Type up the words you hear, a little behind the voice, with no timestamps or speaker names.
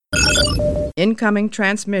Incoming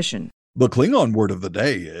transmission. The Klingon word of the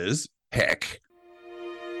day is heck.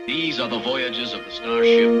 These are the voyages of the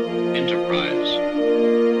starship Enterprise.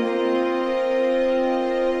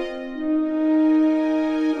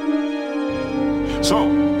 So,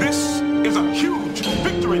 this is a huge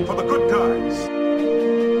victory for the good guys.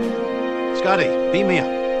 Scotty, beam me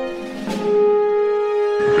up.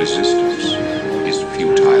 Resistance is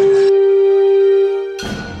futile.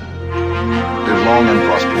 Live long and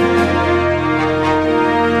prosper.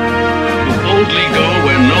 To boldly go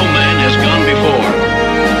where no man has gone before.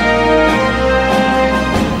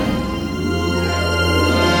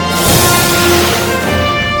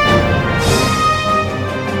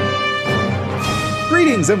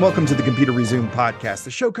 Greetings and welcome to the Computer Resume podcast,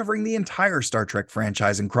 the show covering the entire Star Trek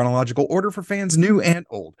franchise in chronological order for fans new and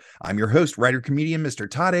old. I'm your host, writer-comedian Mr.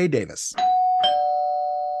 Todd A. Davis.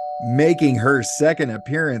 Making her second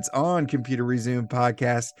appearance on Computer Resume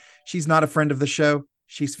podcast, she's not a friend of the show,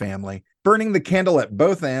 she's family. Burning the candle at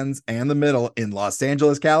both ends and the middle in Los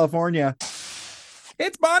Angeles, California,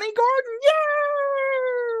 it's Bonnie Gordon!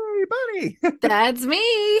 Yay, Bonnie! That's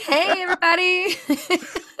me. Hey, everybody.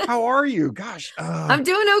 How are you? Gosh. I'm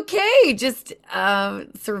doing okay. Just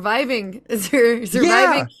surviving. Surviving.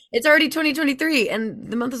 Yeah. It's already 2023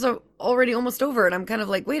 and the month is already almost over. And I'm kind of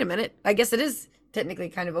like, wait a minute. I guess it is technically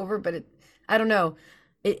kind of over, but I don't know.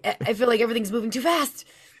 I feel like everything's moving too fast.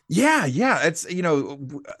 Yeah. It's,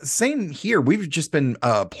 same here. We've just been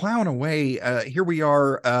plowing away. Here we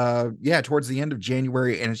are, towards the end of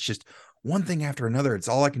January, and it's just one thing after another. It's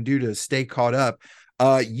all I can do to stay caught up.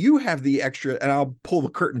 You have the extra, and I'll pull the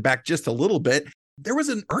curtain back just a little bit. There was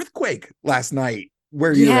an earthquake last night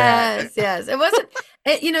where you Yes. It wasn't,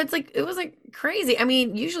 it wasn't crazy. I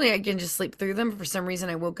mean, usually I can just sleep through them. For some reason,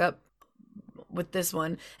 I woke up with this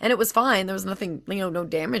one and it was fine. There was nothing, no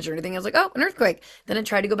damage or anything. I was like, oh, an earthquake. Then I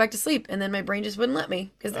tried to go back to sleep and then my brain just wouldn't let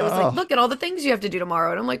me because it was like, look at all the things you have to do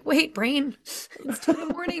tomorrow. And I'm like, wait, brain, it's 2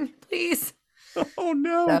 a.m, please. Oh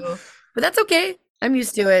no. But that's okay. I'm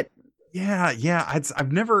used to it. Yeah.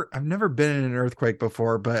 I've never been in an earthquake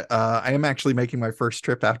before, but I am actually making my first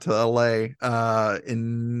trip out to LA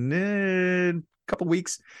in a couple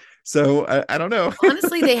weeks. So I don't know.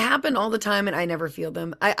 Honestly, they happen all the time and I never feel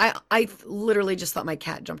them. I literally just thought my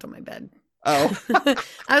cat jumped on my bed. Oh.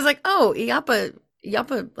 I was like, oh,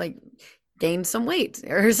 Yappa like gained some weight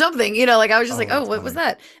or something, I was just like, oh, what was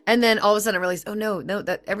that? And then all of a sudden I realized, oh no,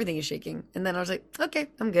 that everything is shaking. And then I was like, okay,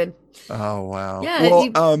 I'm good. Oh wow. Yeah, well,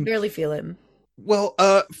 you barely feel it. Well,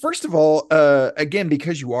 first of all, again,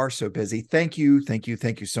 because you are so busy, thank you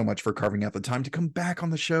so much for carving out the time to come back on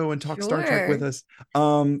the show and talk Star Trek with us.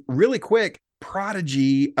 Really quick,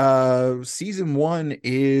 Prodigy season 1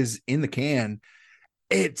 is in the can.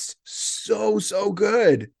 It's so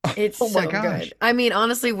good. It's oh my so gosh. good. I mean,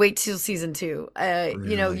 honestly, wait till season 2.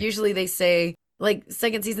 Really? Usually they say like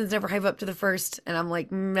second seasons never hype up to the first, and I'm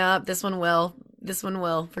like, nah, this one will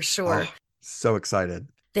for sure. Oh, so excited.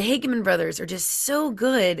 The Hageman brothers are just so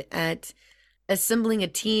good at assembling a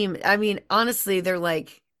team. I mean, honestly, they're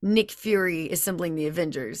like Nick Fury assembling the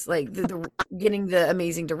Avengers, like the getting the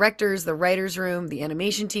amazing directors, the writers room, the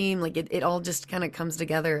animation team, like it all just kind of comes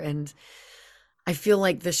together. And I feel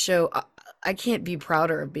like the show, I can't be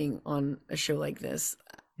prouder of being on a show like this.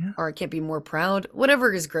 Yeah. Or I can't be more proud.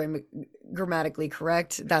 Whatever is grammatically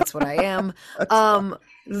correct, that's what I am.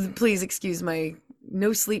 Please excuse my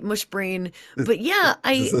no sleep mush brain, but yeah,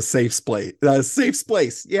 this is a safe place. Safe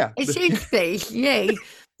space, yeah. A safe space, yay!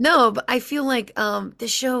 No, but I feel like the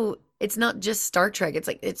show. It's not just Star Trek. It's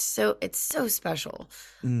like it's so special.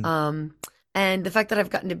 And the fact that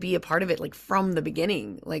I've gotten to be a part of it, like from the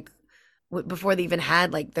beginning, like before they even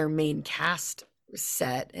had like their main cast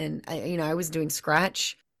set, and I was doing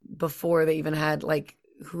Scratch before they even had like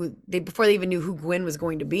before they even knew who Gwen was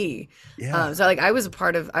going to be. Yeah. So like I was a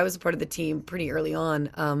part of the team pretty early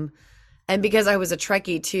on. And because I was a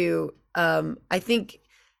Trekkie too, I think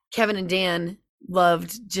Kevin and Dan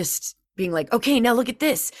loved just being like, okay, now look at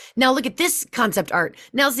this. Now look at this concept art.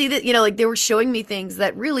 Now see that, like they were showing me things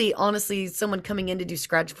that really, honestly, someone coming in to do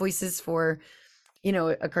Scratch voices for,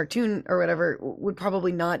 a cartoon or whatever would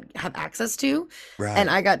probably not have access to. Right.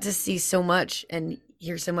 And I got to see so much and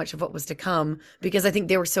hear so much of what was to come because I think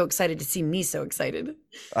they were so excited to see me so excited.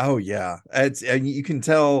 Oh yeah. You can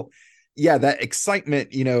tell, yeah, that excitement,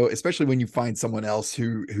 especially when you find someone else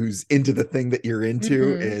who's into the thing that you're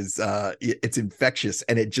into is it's infectious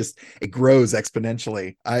and it grows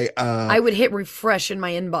exponentially. I would hit refresh in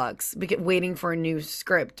my inbox waiting for a new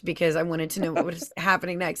script because I wanted to know what was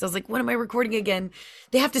happening next. I was like, when am I recording again?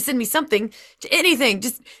 They have to send me something, anything,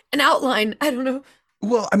 just an outline. I don't know.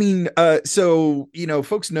 Well, I mean, so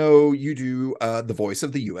folks know you do the voice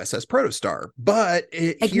of the USS Protostar, but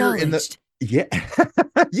here in the Acknowledged. yeah,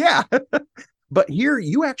 yeah, but here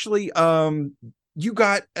you actually you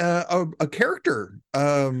got a character,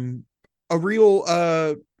 a real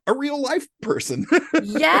life person.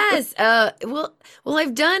 Yes. Well,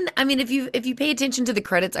 I've done. I mean, if you pay attention to the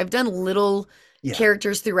credits, I've done little Yeah,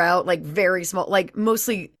 characters throughout, like very small, like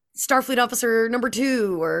mostly Starfleet Officer number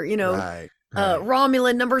 2, or right, right.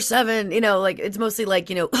 Romulan number 7. Like it's mostly like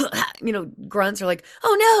grunts, or like,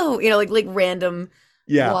 oh no, like random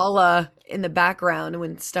Yeah. walla in the background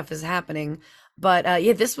when stuff is happening. But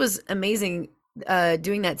yeah, this was amazing.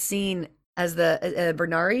 Doing that scene as the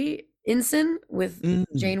Bernari ensign with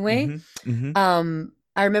Janeway. Mm-hmm.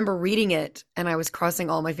 I remember reading it and I was crossing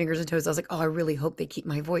all my fingers and toes. I was like, oh, I really hope they keep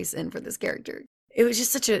my voice in for this character. It was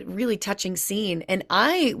just such a really touching scene. And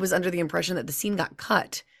I was under the impression that the scene got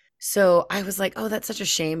cut. So I was like, oh, that's such a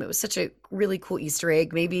shame. It was such a really cool Easter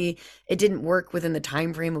egg. Maybe it didn't work within the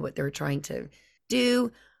time frame of what they were trying to do.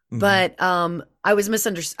 Mm-hmm. But I was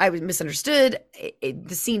misunderstood.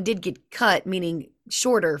 The scene did get cut, meaning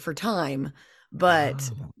shorter for time,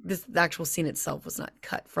 but Oh. the actual scene itself was not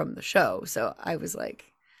cut from the show. So I was like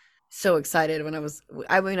so excited when I was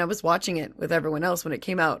watching it with everyone else when it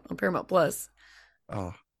came out on Paramount Plus,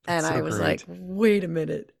 Oh, and that's so I was like, great. wait a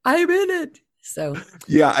minit, I'm in it. So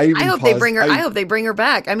Yeah, I I even hope they paused. bring her. I hope they bring her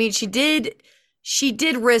back. I mean, she did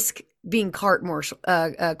risk being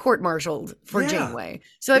court-martialed for Yeah, Janeway.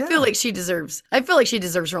 So I feel yeah. like she deserves. I feel like she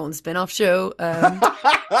deserves her own spin-off show.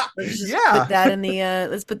 Let's just Yeah. put that in the.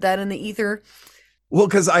 Let's put that in the ether. Well,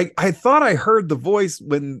 because I thought I heard the voice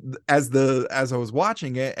as I was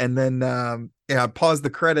watching it, and then I paused the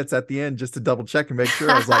credits at the end just to double check and make sure.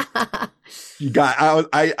 I was like,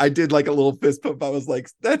 I did like a little fist pump. I was like,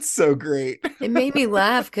 that's so great. It made me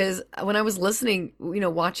laugh because when I was listening,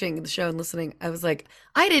 watching the show and listening, I was like,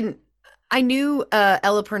 I knew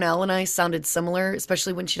Ella Purnell and I sounded similar,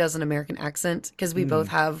 especially when she does an American accent, because we both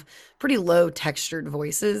have pretty low textured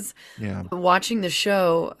voices. Yeah. But watching the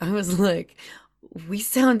show, I was like, we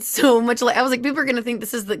sound so much like. I was like, people are gonna think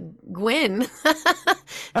this is the Gwen,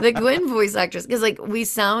 the Gwen voice actress, because like we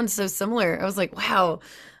sound so similar. I was like, wow.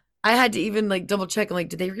 I had to even like double check. I'm like,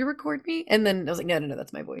 did they re-record me? And then I was like, no,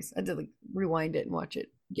 that's my voice. I had to like rewind it and watch it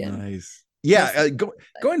again. Nice. Yeah,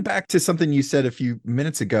 going back to something you said a few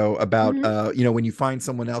minutes ago about when you find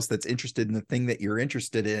someone else that's interested in the thing that you're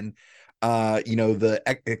interested in, the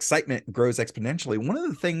excitement grows exponentially. One of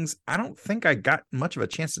the things I don't think I got much of a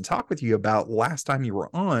chance to talk with you about last time you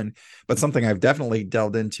were on, but something I've definitely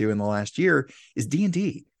delved into in the last year is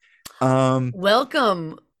D&D.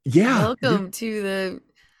 Welcome. Yeah. Welcome to the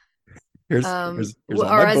Here's or all my as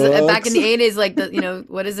back in books. the 80s, like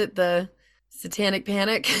what is it, the Satanic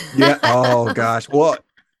Panic? Yeah. Oh gosh. Well,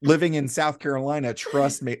 living in South Carolina,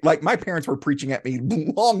 trust me, like my parents were preaching at me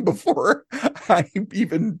long before I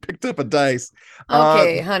even picked up a dice.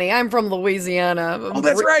 Okay, honey, I'm from Louisiana. Oh,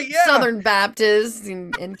 that's right. Yeah. Southern Baptist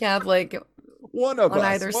and Catholic One of on us.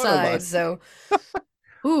 either one of side. us. So,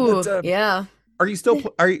 ooh, But, yeah. do you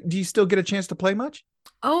still get a chance to play much?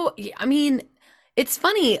 Oh, yeah, I mean, it's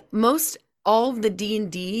funny. All of the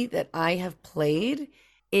D&D that I have played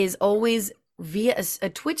is always via a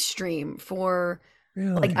Twitch stream for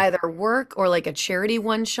like either work or like a charity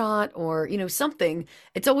one shot or something.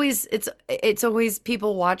 It's always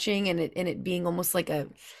people watching and it being almost like I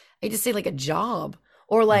just say like a job,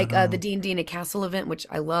 or like the D&D in a Castle event, which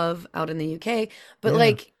I love out in the UK. But Yeah.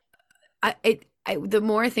 like the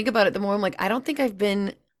more I think about it, the more I'm like, I don't think I've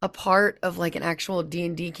been a part of like an actual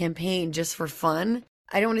D&D campaign just for fun.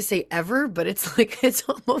 I don't want to say ever, but it's like it's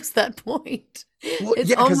almost that point. Well, It's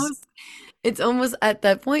yeah, 'cause- almost at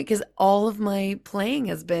that point, because all of my playing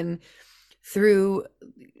has been through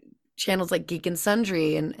channels like Geek and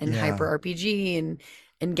Sundry and Yeah. Hyper RPG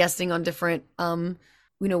and guesting on different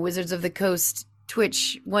Wizards of the Coast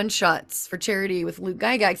Twitch one shots for charity with Luke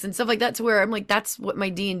Gygax and stuff like that, to where I'm like, that's what my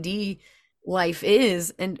D&D life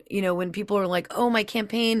is. And when people are like, oh, my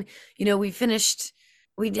campaign, we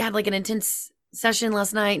had like an intense session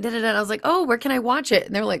last night, I was like, oh, where can I watch it?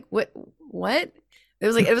 And they're like, what it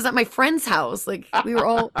was at my friend's house, like we were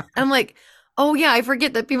all, I'm like, oh yeah, I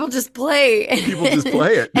forget that people just play People just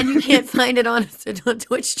play it. and you can't find it on a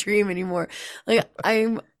Twitch stream anymore. Like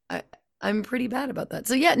I'm pretty bad about that.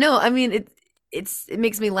 So yeah, no, I mean it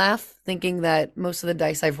makes me laugh thinking that most of the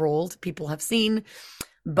dice I've rolled people have seen,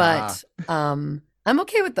 but I'm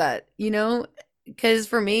okay with that, because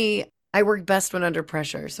for me, I work best when under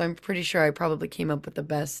pressure. So I'm pretty sure I probably came up with the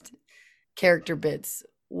best character bits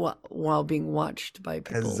while being watched by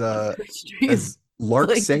people. As Lark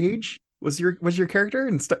Like- Sage, was your character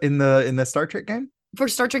in the Star Trek game? For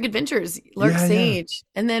Star Trek Adventures, Lark Yeah, yeah. Sage.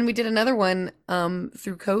 And then we did another one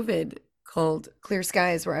through COVID called Clear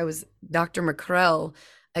Skies, where I was Dr. McCrell,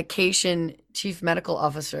 a Cation chief medical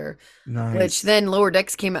officer, Nice. which then Lower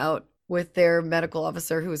Decks came out with their medical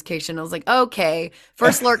officer who was Cation. I was like, okay,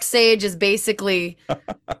 first Lark Sage is basically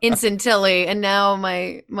Ensign Tilly, and now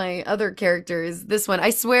my other character is this one. I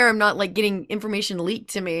swear I'm not like getting information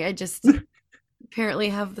leaked to me. I just apparently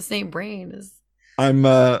have the same brain as.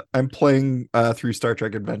 I'm playing through Star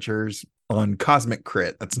Trek Adventures on Cosmic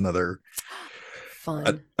Crit. That's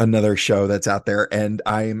Fun. another show that's out there, and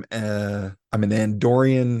I'm an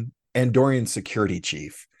Andorian security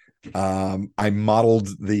chief. I modeled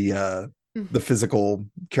the physical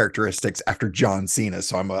characteristics after John Cena,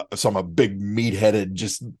 so I'm a big meat-headed,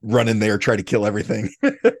 just run in there, try to kill everything.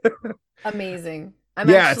 Amazing. I'm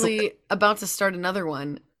Yeah, actually about to start another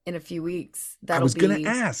one in a few weeks. I That'll was gonna be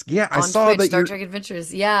ask. Yeah, I on saw Twitch, that Star you're. Trek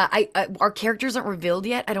Adventures. Yeah, our characters aren't revealed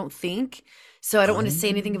yet, I don't think. So I don't want to say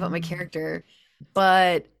anything about my character,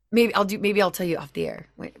 but maybe I'll tell you off the air.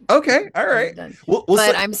 Wait, Okay, all when we're right. done. We'll But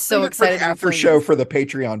save- I'm save so it for excited the to be after playing show this. for the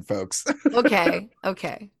Patreon folks. Okay.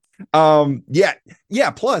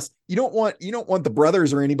 Plus you don't want the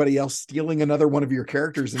brothers or anybody else stealing another one of your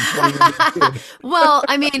characters and playing them as a kid. Well,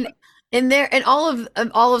 I mean, in all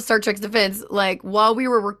of Star Trek's defense, like while we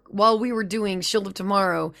were doing Shield of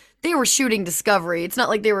Tomorrow, they were shooting Discovery. It's not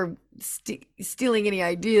like they were stealing any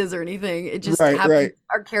ideas or anything. It just Right, happened. right.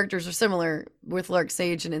 Our characters are similar with Lark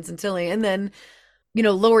Sage and Ensign Tilly, and then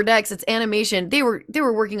Lower Decks. It's animation. They were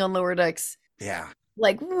working on Lower Decks Yeah.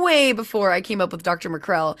 like way before I came up with Dr.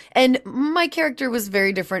 McCrell. And my character was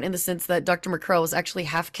very different in the sense that Dr. McCrell was actually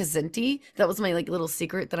half Kzinti. That was my like little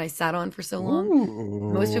secret that I sat on for so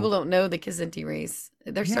long. Most people don't know the Kzinti race.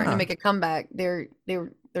 They're starting Yeah. to make a comeback.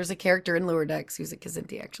 There's a character in Lower Decks who's a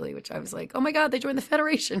Kzinti actually, which I was like, oh my god, they joined the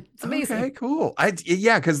Federation. It's amazing. Okay, cool.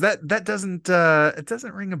 Because that doesn't it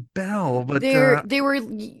doesn't ring a bell, but They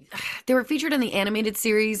were featured in the animated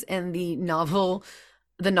series and the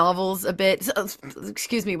novels a bit. So,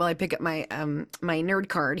 excuse me while I pick up my my nerd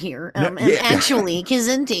card here. No, And yeah. actually,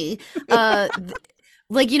 Kzinti,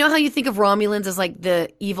 like how you think of Romulans as like the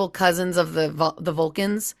evil cousins of the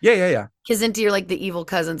Vulcans. yeah. Kzinti are like the evil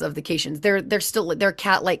cousins of the Cations. They're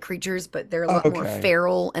cat-like creatures, but they're a lot more Okay.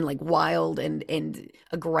 feral and like wild and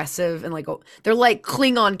aggressive and like they're like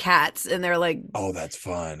Klingon cats, and they're like, Oh, that's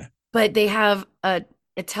fun. but they have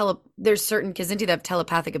there's certain Kzinti that have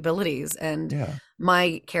telepathic abilities, and Yeah.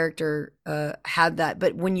 my character had that,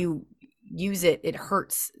 but when you use it, it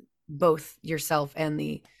hurts both yourself and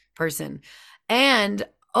the person. And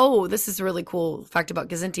this is a really cool fact about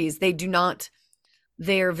Kzintis.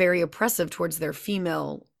 They're very oppressive towards their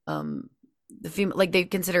female, like they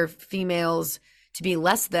consider females to be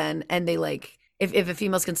less than, and they like, if a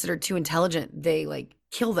female's considered too intelligent, they like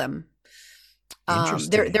kill them. They're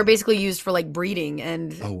Interesting. basically used for like breeding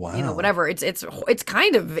and Oh, wow. whatever. It's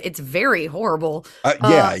very horrible.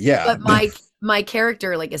 Yeah. But my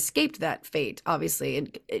character like escaped that fate, obviously,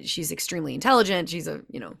 and she's extremely intelligent. She's a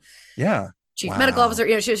Yeah. chief medical Wow.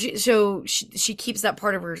 officer. She keeps that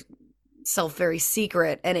part of herself very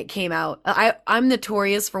secret, and it came out. I'm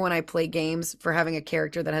notorious for when I play games for having a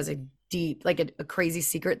character that has a deep, like a crazy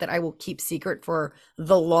secret that I will keep secret for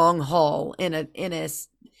the long haul in a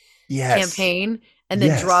Yes. campaign, and then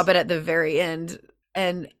Yes. drop it at the very end.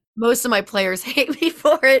 And most of my players hate me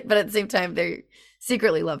for it, but at the same time, they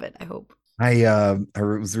secretly love it, I hope. I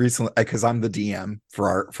was recently, because I'm the DM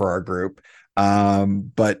for our group.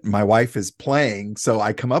 But my wife is playing, so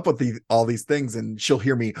I come up with all these things, and she'll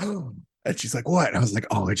hear me, and she's like, "What?" And I was like,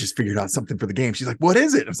 "Oh, I just figured out something for the game." She's like, "What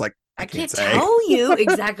is it?" I was like, I can't say. tell you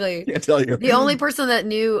exactly. Can't tell you. The only person that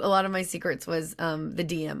knew a lot of my secrets was the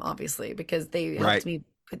DM, obviously, because they helped Right. me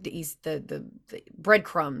put the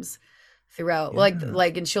breadcrumbs throughout. Yeah.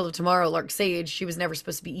 Like in Shield of Tomorrow, Lark Sage, she was never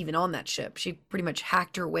supposed to be even on that ship. She pretty much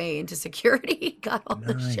hacked her way into security, got on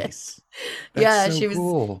the ship. Nice. Yeah, That's so she was,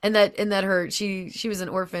 cool. and that she was an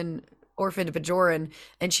orphaned Bajoran,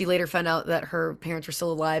 and she later found out that her parents were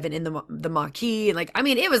still alive and in the Maquis, and like, I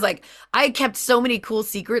mean, it was like I kept so many cool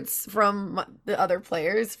secrets from the other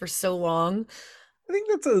players for so long. I think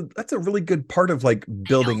that's a really good part of like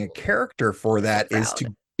building a character for that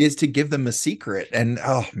is to give them a secret. And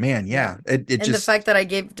oh man, yeah. It And the just fact that I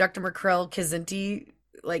gave Dr. McCrell Kzinti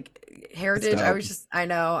like heritage, I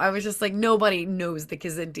dope. was just like, nobody knows the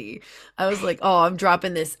Kzinti. I was like, oh, I'm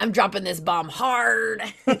dropping this bomb hard.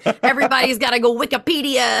 Everybody's got to go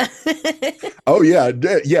Wikipedia. oh yeah,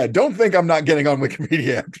 yeah. Don't think I'm not getting on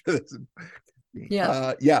Wikipedia after this.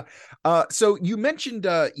 Yeah. Yeah. So you mentioned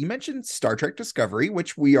Star Trek Discovery,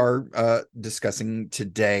 which we are discussing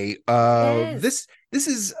today. Yes. This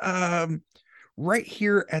is right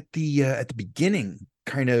here at the beginning.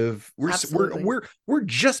 Kind of Absolutely. we're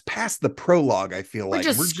just past the prologue. I feel We're like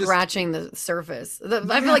just we're just scratching the surface. I feel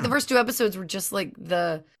like the yeah first two episodes were just like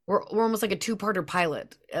we're almost like a two-parter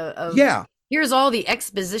pilot of yeah here's all the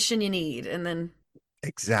exposition you need, and then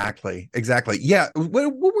exactly yeah.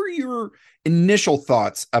 What were your initial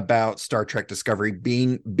thoughts about Star Trek Discovery?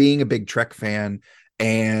 Being a big Trek fan,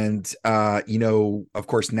 and of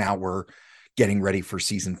course now we're getting ready for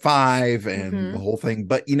season 5 and the mhm. whole thing.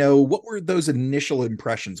 But what were those initial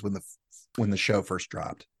impressions when the show first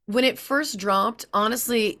dropped? When it first dropped,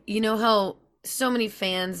 honestly, you know how so many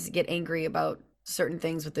fans get angry about certain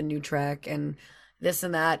things with the new Trek and this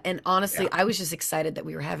and that. And honestly, Yeah. I was just excited that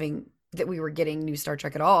we were getting new Star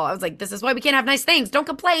Trek at all. I was like, this is why we can't have nice things. Don't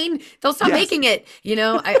complain. They'll stop Yes. making it.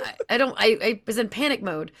 I don't I was in panic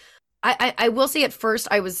mode. I will say at first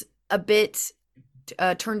I was a bit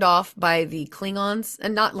turned off by the Klingons,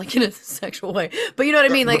 and not like in a sexual way, but you know what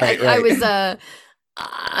I mean? Like Right, I right. was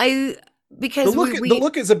I because The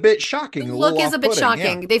look is a bit the shocking, a little look is a bit off-putting. Yeah.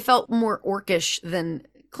 shocking. They felt more orcish than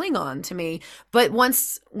Klingon to me. But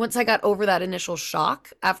once I got over that initial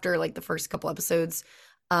shock after like the first couple episodes,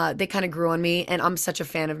 they kind of grew on me. And I'm such a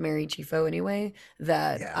fan of Mary Chieffo anyway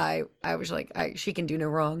that Yeah. I was like, she can do no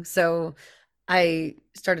wrong. So I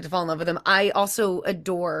started to fall in love with him. I also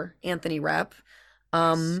adore Anthony Rapp,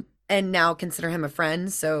 Yes. and now consider him a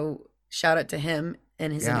friend. So shout out to him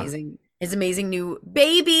and Yeah. his amazing new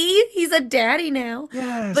baby. He's a daddy now. But,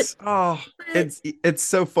 Yes. Oh, but it's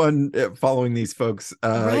so fun following these folks,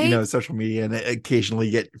 right? social media, and occasionally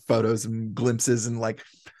get photos and glimpses and like,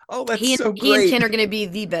 oh, that's so He and Ken great. are going to be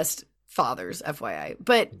the best fathers, FYI.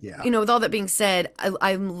 But Yeah. with all that being said,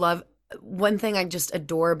 I love one thing I just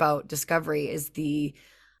adore about Discovery is the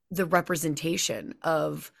representation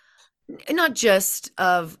of not just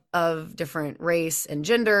of different race and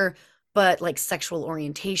gender, but like sexual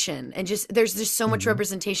orientation, and just there's just so much Mhm.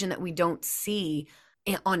 representation that we don't see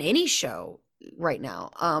on any show right now.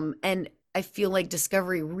 And I feel like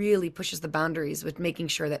Discovery really pushes the boundaries with making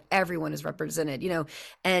sure that everyone is represented,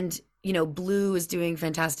 and Blue is doing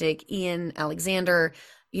fantastic. Ian Alexander,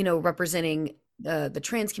 representing the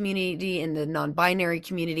trans community and the non-binary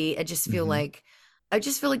community. Mhm. I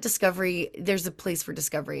just feel like Discovery, there's a place for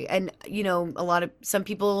Discovery. And, some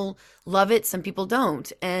people love it, some people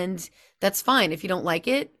don't. And that's fine. If you don't like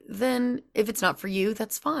it, then if it's not for you,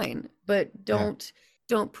 that's fine. But Yeah.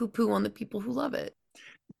 don't poo-poo on the people who love it.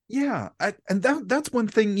 Yeah, and that's one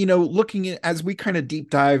thing, looking at as we kind of deep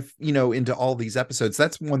dive, into all these episodes.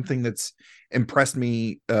 That's one thing that's impressed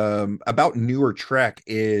me about newer Trek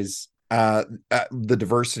is the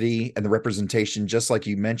diversity and the representation, just like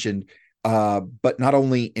you mentioned. But not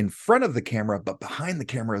only in front of the camera, but behind the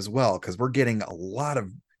camera as well, because we're getting a lot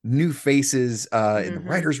of new faces in the Hmm.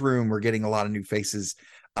 writers' room. We're getting a lot of new faces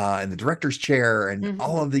in the director's chair, and Hmm.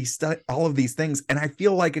 all of these things. And I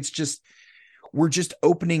feel like it's just we're just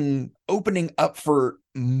opening up for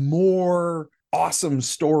more awesome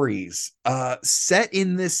stories set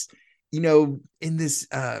in this in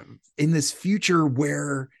this future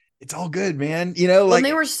where it's all good, man, Well, and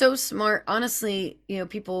they like were so smart. Honestly,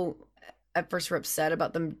 people at first were upset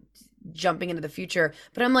about them jumping into the future,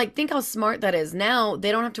 but I'm like, think how smart that is. Now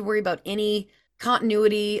they don't have to worry about any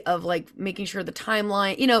continuity of like making sure the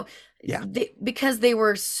timeline, yeah because they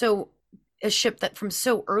were so a ship that from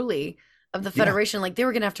so early of the yeah Federation, like they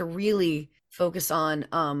were gonna have to really focus on,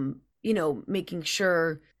 making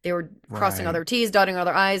sure they were crossing all right their T's, dotting all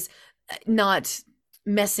their I's, not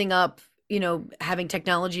messing up, having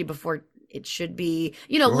technology before it should be,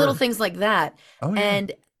 little sure things like that. oh yeah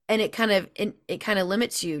And it kind of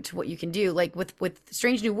limits you to what you can do. Like with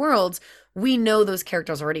Strange New Worlds, we know those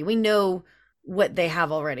characters already. We know what they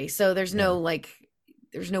have already. So yeah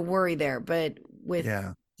there's no worry there. But with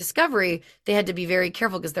yeah Discovery, they had to be very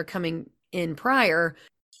careful because they're coming in prior.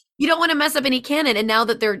 You don't want to mess up any canon, and now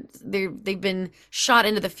that they've been shot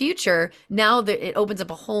into the future, now that it opens up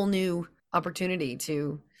a whole new opportunity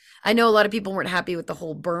to. I know a lot of people weren't happy with the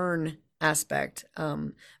whole burn aspect,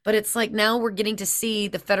 but it's like now we're getting to see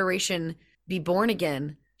the Federation be born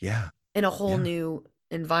again yeah in a whole yeah new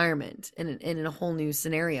environment and in a whole new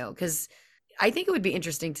scenario. Because I think it would be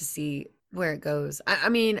interesting to see where it goes. I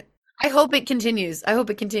mean, I hope it continues. I hope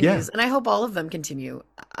it yeah continues, and I hope all of them continue.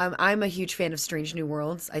 I'm a huge fan of Strange New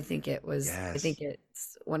Worlds. I yes think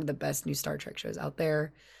it's one of the best new Star Trek shows out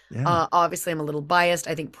there. yeah Obviously, I'm a little biased.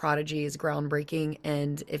 I think Prodigy is groundbreaking,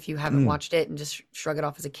 and if you haven't Mm, watched it and just shrug it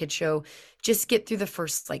off as a kid show, just get through the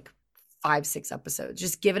first like 5-6 episodes.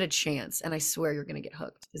 Just give it a chance, and I swear you're gonna get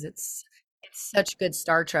hooked because it's such good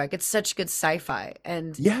Star Trek. It's such good sci-fi,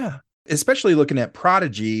 and Yeah, especially looking at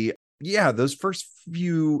Prodigy. Yeah, those first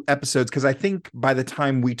few episodes, because I think by the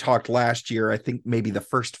time we talked last year, I think maybe the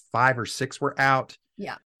first 5 or 6 were out.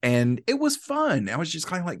 yeah, And it was fun. I was just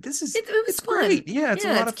kind of like, this is it was it's fun. great. Yeah, it's a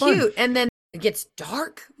lot it's of fun. cute, and then it gets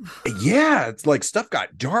dark. Yeah, it's like stuff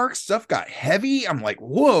got dark, stuff got heavy. I'm like,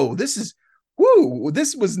 whoa, this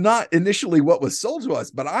was not initially what was sold to us,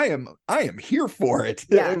 but I am here for it.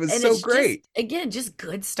 Yeah, It was and so it's great. just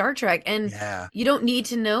good Star Trek, and Yeah. you don't need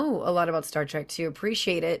to know a lot about Star Trek to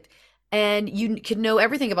appreciate it. And you can know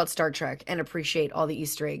everything about Star Trek and appreciate all the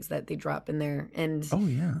Easter eggs that they drop in there. And Oh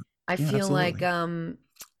yeah. I Yeah, feel like absolutely.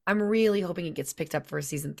 I'm really hoping it gets picked up for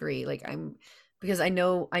season 3. Like because I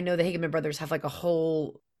know the Hageman brothers have like a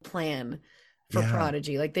whole plan for Yeah.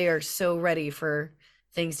 Prodigy. Like they are so ready for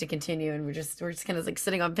things to continue, and we're just kind of like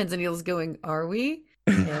sitting on pins and needles going, are we?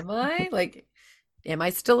 Am I? Like, am I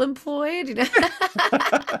still employed? You know?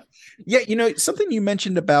 Yeah, something you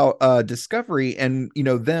mentioned about Discovery and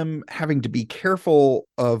them having to be careful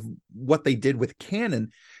of what they did with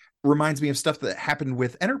canon reminds me of stuff that happened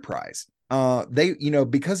with Enterprise. They,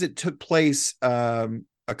 because it took place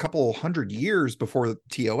a couple hundred years before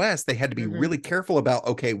TOS, they had to be Mhm. really careful about,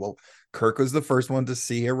 okay, well, Kirk was the first one to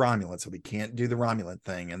see a Romulan, so we can't do the Romulan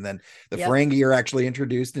thing. And then the Yep. Ferengi are actually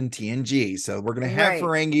introduced in TNG. So we're going to have Right.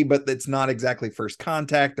 Ferengi, but it's not exactly first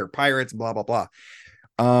contact. They're pirates, blah, blah, blah.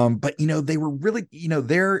 But they were really,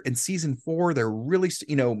 there in season 4, they're really,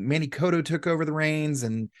 Manny Koto took over the reins,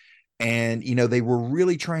 and they were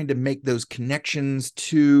really trying to make those connections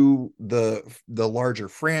to the larger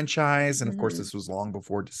franchise. And of course, Mhm. this was long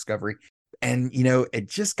before Discovery. And it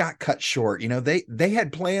just got cut short. They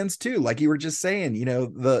had plans too, like you were just saying.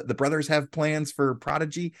 The brothers have plans for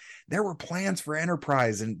Prodigy. There were plans for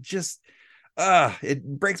Enterprise, and just it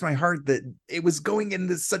breaks my heart that it was going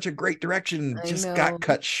in such a great direction, I just know. got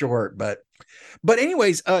cut short. But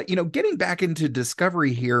anyways, getting back into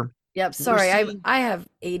Discovery here. Yep. we're Sorry, seeing- I have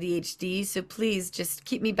ADHD, so please just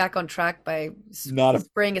keep me back on track by Not a-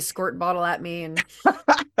 spraying a squirt bottle at me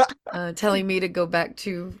and telling me to go back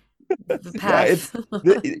to the Yeah, path.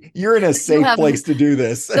 you're in a safe have- place to do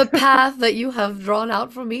this. the path that you have drawn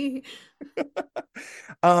out for me.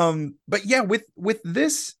 But yeah, with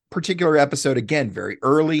this particular episode, again, very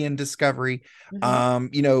early in Discovery,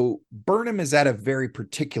 Mhm. Burnham is at a very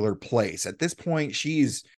particular place. At this point,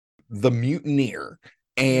 she's the mutineer,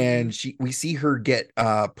 and we see her get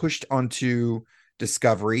pushed onto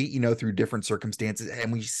Discovery, through different circumstances,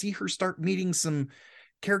 and we see her start meeting some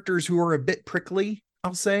characters who are a bit prickly,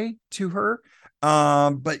 I'll say, to her.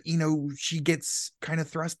 But she gets kind of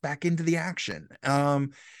thrust back into the action.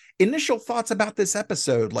 Initial thoughts about this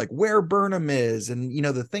episode, like where Burnham is, and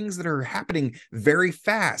the things that are happening very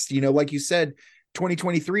fast. Like you said,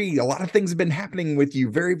 2023, a lot of things have been happening with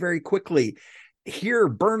you very, very quickly. Here,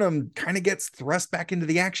 Burnham kind of gets thrust back into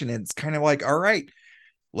the action, and it's kind of like, all right,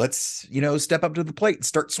 let's step up to the plate and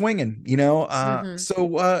start swinging.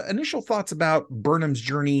 So initial thoughts about Burnham's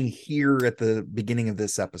journey here at the beginning of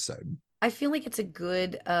this episode. I feel like it's a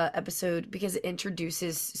good episode because it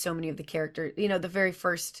introduces so many of the characters. The very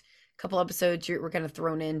first couple episodes, we're kind of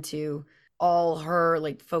thrown into all her,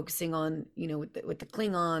 like focusing on, with the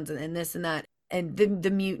Klingons and this and that, and the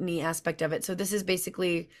mutiny aspect of it. So this is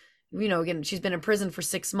basically, again, she's been in prison for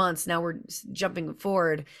 6 months. Now we're jumping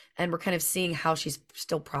forward, and we're kind of seeing how she's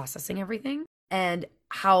still processing everything and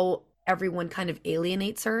how everyone kind of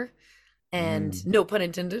alienates her. And no pun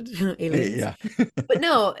intended, aliens. Yeah. But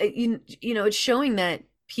no, it's showing that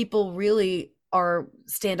people really are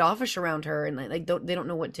standoffish around her, and like they don't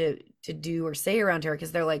know what to do or say around her,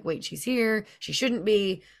 because they're like, wait, she's here, she shouldn't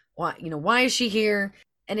be. Why is she here?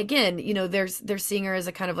 And again, they're seeing her as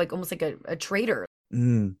a kind of like almost like a traitor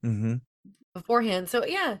Mm-hmm. beforehand. So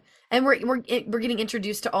yeah, and we're getting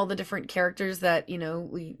introduced to all the different characters that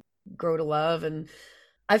we grow to love. And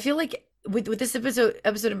I feel like with this episode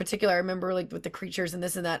in particular, I remember like with the creatures and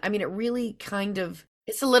this and that. I mean, it really kind of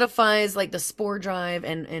it solidifies like the spore drive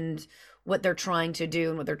and what they're trying to do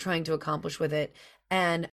and what they're trying to accomplish with it,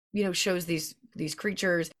 and shows these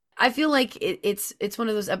creatures. I feel like it's one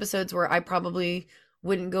of those episodes where I probably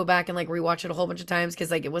wouldn't go back and like rewatch it a whole bunch of times,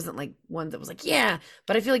 because like it wasn't like one that was like, yeah,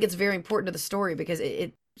 but I feel like it's very important to the story because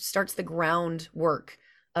it starts the groundwork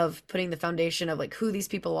of putting the foundation of like who these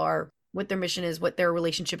people are, what their mission is, what their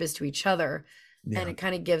relationship is to each other. Yeah. And it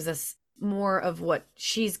kind of gives us more of what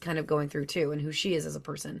she's kind of going through too, and who she is as a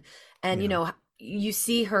person. And you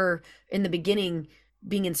see her in the beginning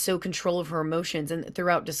being in so control of her emotions, and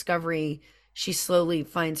throughout Discovery she slowly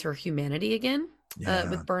finds her humanity again. Yeah.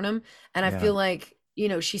 with Burnham. And I Yeah. feel like,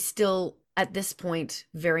 she's still at this point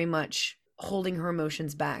very much holding her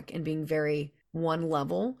emotions back and being very one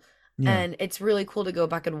level. Yeah. And it's really cool to go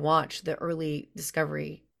back and watch the early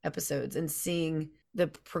Discovery episodes and seeing the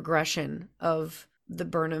progression of the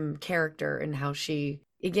Burnham character and how she,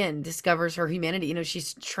 again, discovers her humanity.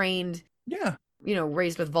 She's trained, Yeah.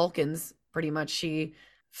 raised with Vulcans, pretty much. She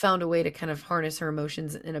found a way to kind of harness her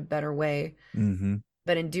emotions in a better way. Mm-hmm.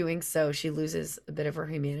 But in doing so, she loses a bit of her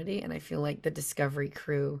humanity. And I feel like the Discovery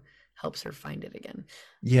crew helps her find it again.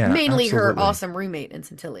 Yeah. Mainly her absolutely. awesome roommate,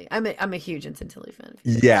 Ensign Tilly. I'm a huge Ensign Tilly fan.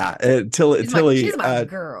 Yeah. Tilly. She's my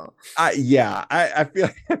girl. I feel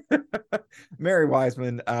Mary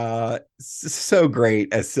Wiseman, so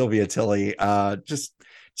great as Sylvia Tilly. Just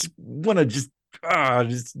want to just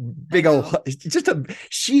big old,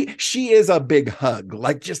 she is a big hug.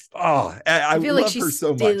 Like I feel love like her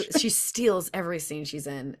so much. She steals every scene she's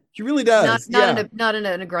in. She really does. Not in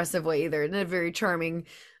an aggressive way either. In a very charming,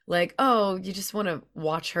 like, oh, you just want to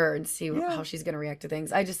watch her and see how she's going to react to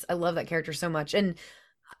things. I love that character so much. And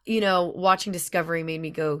watching Discovery made me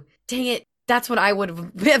go, dang it, that's what I would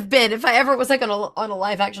have been if I ever was like on a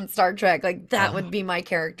live action Star Trek. Like that would be my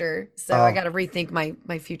character. So I got to rethink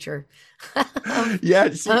my future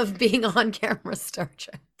of being on camera Star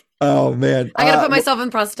Trek. Oh man, I got to put myself in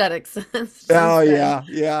prosthetics.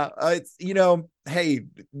 Yeah. It's hey,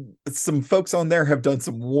 some folks on there have done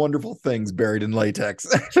some wonderful things buried in latex.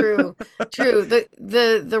 True.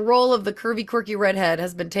 The role of the curvy, quirky redhead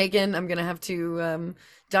has been taken. I'm gonna have to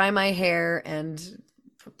dye my hair and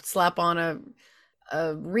slap on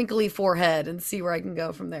a wrinkly forehead and see where I can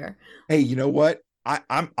go from there. Hey, you know what?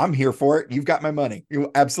 I'm here for it. You've got my money.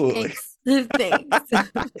 Absolutely. Thanks.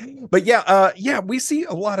 But yeah, we see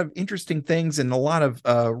a lot of interesting things and a lot of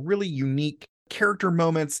really unique character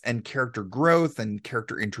moments and character growth and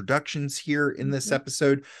character introductions here in this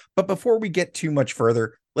episode. But before we get too much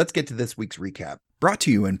further, let's get to this week's recap. Brought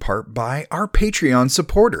to you in part by our Patreon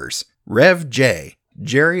supporters, Rev J,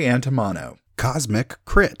 Jerry Antimano, Cosmic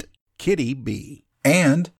Crit, Kitty B,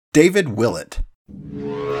 and David Willett.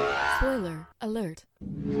 Spoiler alert.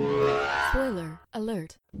 Spoiler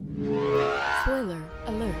alert. Spoiler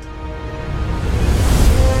alert.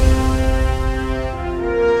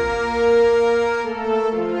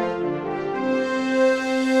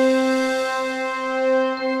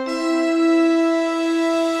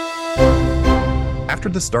 After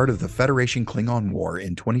the start of the Federation-Klingon War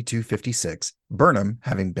in 2256, Burnham,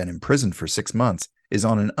 having been imprisoned for 6 months, is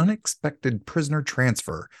on an unexpected prisoner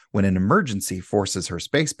transfer when an emergency forces her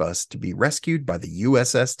space bus to be rescued by the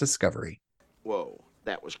USS Discovery. Whoa,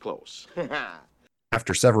 that was close.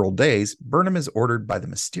 After several days, Burnham is ordered by the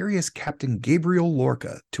mysterious Captain Gabriel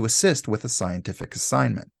Lorca to assist with a scientific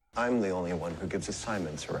assignment. I'm the only one who gives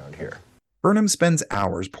assignments around here. Burnham spends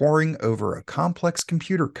hours poring over a complex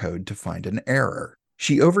computer code to find an error.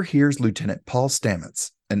 She overhears Lieutenant Paul Stamets,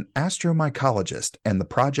 an astromycologist and the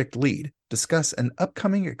project lead, discuss an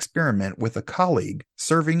upcoming experiment with a colleague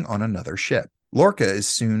serving on another ship. Lorca is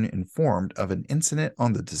soon informed of an incident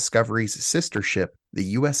on the Discovery's sister ship,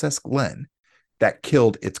 the USS Glenn, that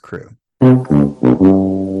killed its crew.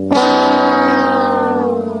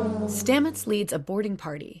 Stamets leads a boarding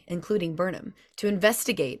party, including Burnham, to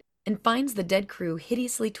investigate and finds the dead crew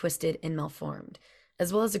hideously twisted and malformed,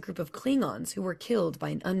 as well as a group of Klingons who were killed by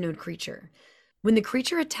an unknown creature. When the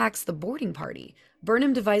creature attacks the boarding party,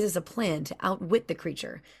 Burnham devises a plan to outwit the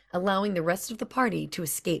creature, allowing the rest of the party to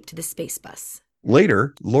escape to the space bus.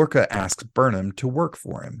 Later, Lorca asks Burnham to work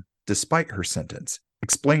for him, despite her sentence,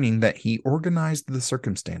 explaining that he organized the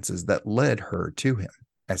circumstances that led her to him,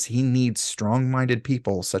 as he needs strong-minded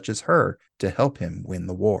people such as her to help him win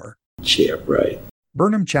the war. Yeah, right.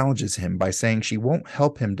 Burnham challenges him by saying she won't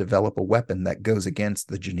help him develop a weapon that goes against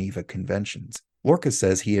the Geneva Conventions. Lorca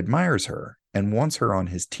says he admires her and wants her on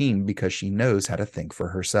his team because she knows how to think for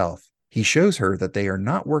herself. He shows her that they are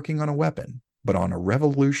not working on a weapon, but on a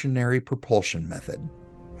revolutionary propulsion method.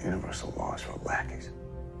 Universal laws for lackeys.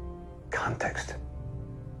 Context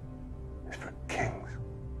is for kings.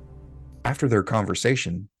 After their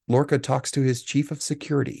conversation, Lorca talks to his chief of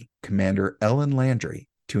security, Commander Ellen Landry,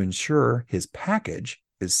 to ensure his package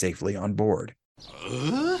is safely on board.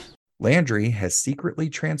 Landry has secretly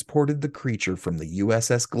transported the creature from the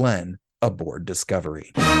USS Glenn aboard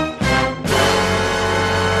Discovery.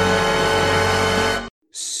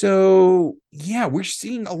 So, yeah, we're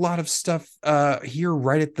seeing a lot of stuff here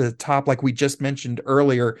right at the top, like we just mentioned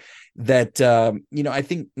earlier, that, I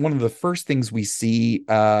think one of the first things we see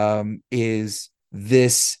is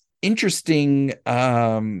this interesting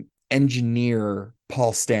engineer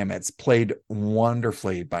Paul Stamets, played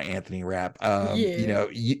wonderfully by Anthony Rapp. You know,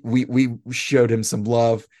 we showed him some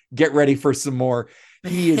love. Get ready for some more.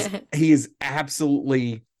 He is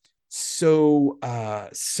absolutely so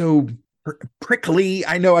prickly.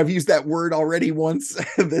 I know I've used that word already once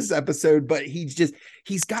this episode, but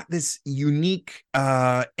he's got this unique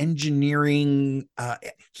engineering.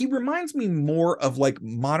 He reminds me more of like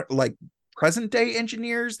modern, like present day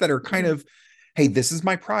engineers that are kind of, hey, this is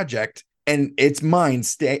my project and it's mine,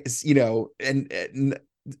 you know, and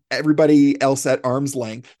everybody else at arm's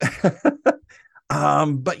length.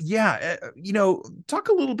 But yeah, you know, talk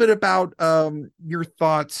a little bit about your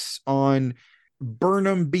thoughts on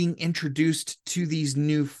Burnham being introduced to these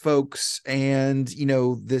new folks, and you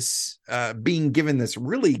know, this being given this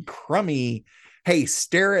really crummy, hey,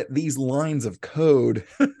 stare at these lines of code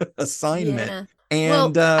assignment. Yeah.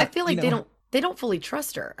 And well, I feel like you know, they don't fully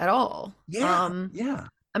trust her at all. Yeah.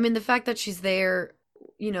 I mean, the fact that she's there,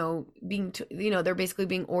 you know, they're basically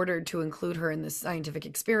being ordered to include her in this scientific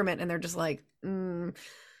experiment, and they're just like, you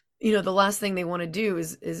know, the last thing they want to do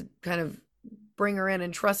is kind of bring her in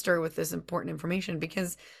and trust her with this important information,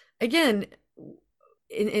 because again,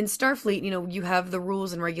 in Starfleet, you know, you have the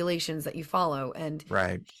rules and regulations that you follow, and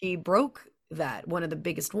she broke that, one of the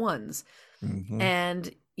biggest ones. And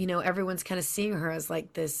you know, everyone's kind of seeing her as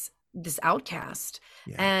like this outcast.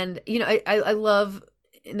 And you know, I love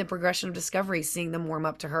in the progression of Discovery seeing them warm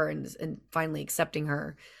up to her and finally accepting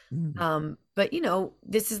her. But you know,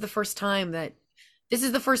 this is the first time that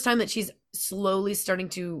she's slowly starting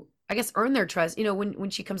to, I guess, earn their trust. You know, when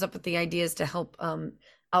she comes up with the ideas to help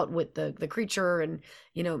out with the creature and,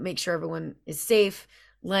 you know, make sure everyone is safe,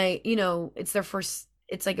 like, you know, it's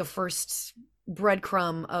like a first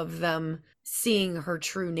breadcrumb of them seeing her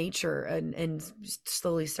true nature and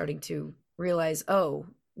slowly starting to realize, oh,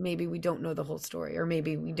 maybe we don't know the whole story, or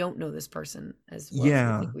maybe we don't know this person as well as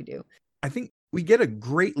I think we do. I think we get a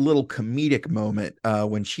great little comedic moment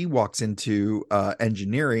when she walks into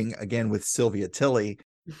engineering again with Sylvia Tilly,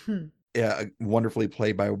 wonderfully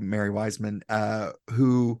played by Mary Wiseman,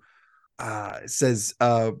 who says,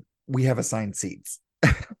 we have assigned seats,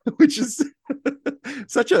 which is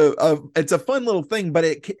such it's a fun little thing, but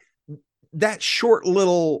that short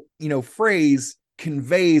little, you know, phrase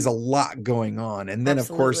conveys a lot going on. And then of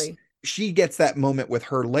course she gets that moment with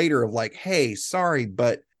her later of like, hey, sorry,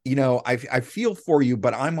 but you know, I feel for you,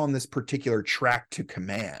 but I'm on this particular track to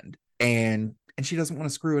command, and she doesn't want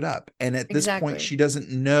to screw it up. And at this point she doesn't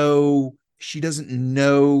know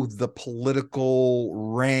the political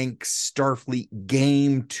rank Starfleet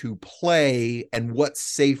game to play and what's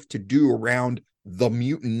safe to do around the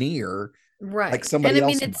mutineer, right? Like somebody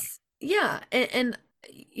else. And and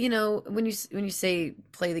you know, when you say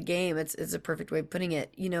play the game, it's a perfect way of putting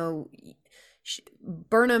it. You know,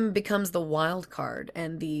 Burnham becomes the wild card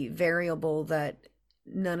and the variable that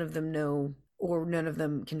none of them know or none of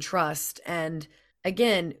them can trust. And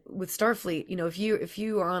again, with Starfleet, you know, if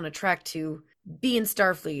you are on a track to be in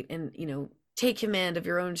Starfleet and, you know, take command of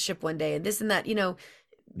your own ship one day and this and that, you know,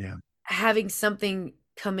 having something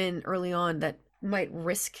come in early on that might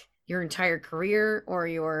risk your entire career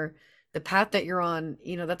or the path that you're on,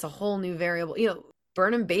 you know, that's a whole new variable. You know,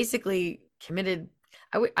 Burnham basically committed,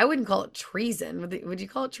 I wouldn't call it treason. Would you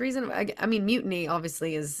call it treason? I mean, mutiny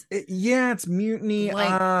obviously is. It's mutiny.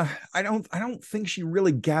 Like, I don't think she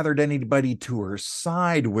really gathered anybody to her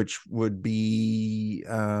side, which would be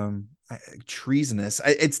treasonous.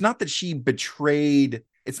 It's not that she betrayed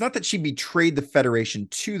the Federation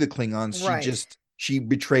to the Klingons. She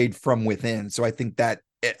betrayed from within. So I think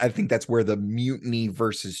that's where the mutiny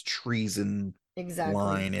versus treason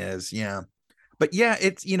line is. Yeah. But yeah,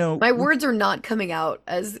 it's, you know, my words are not coming out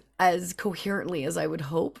as coherently as I would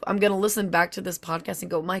hope. I'm going to listen back to this podcast and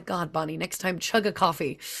go, my God, Bonnie, next time chug a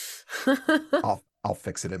coffee. I'll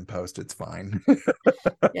fix it in post. It's fine.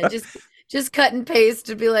 Yeah, just cut and paste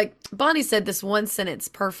to be like, Bonnie said this one sentence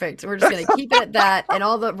perfect. We're just going to keep it at that, and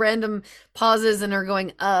all the random pauses and her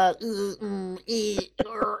going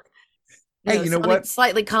you know what?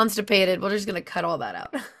 Slightly constipated. We're just going to cut all that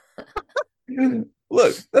out.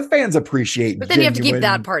 Look, the fans appreciate. But then you have to keep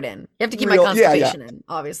that part in. You have to keep my constipation in,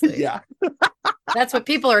 obviously. Yeah. That's what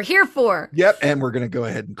people are here for. Yep. And we're going to go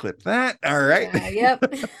ahead and clip that. All right.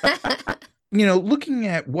 Yep. You know, looking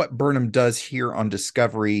at what Burnham does here on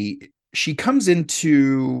Discovery, she comes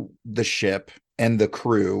into the ship and the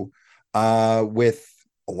crew with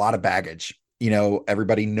a lot of baggage. You know,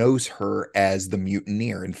 everybody knows her as the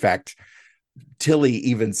mutineer. In fact, Tilly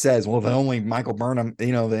even says, well, the only Michael Burnham,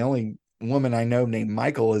 you know, the only woman I know named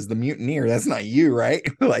Michael is the mutineer. That's not you, right?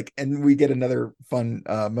 Like, and we get another fun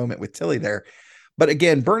moment with Tilly there. But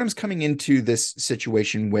again, Burnham's coming into this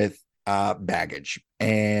situation with baggage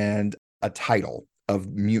and a title of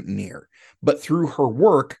mutineer, but through her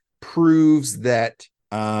work proves that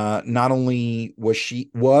not only was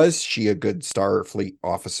she a good Starfleet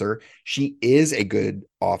officer, she is a good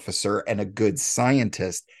officer and a good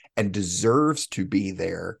scientist and deserves to be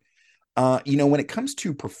there. When it comes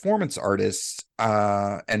to performance artists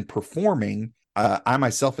and performing, I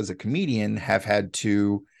myself as a comedian have had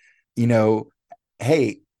to,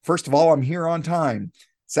 hey, first of all, I'm here on time.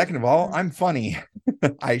 Second of all, I'm funny.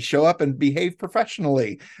 I show up and behave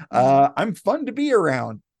professionally. I'm fun to be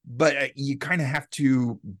around. But you kind of have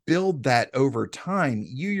to build that over time.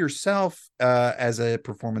 You yourself, as a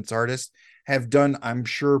performance artist, have done, I'm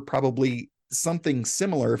sure, probably something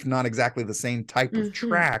similar, if not exactly the same type of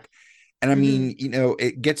track. And I mean,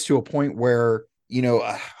 it gets to a point where,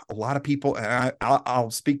 a lot of people, and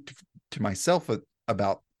I'll speak to myself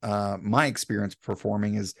about my experience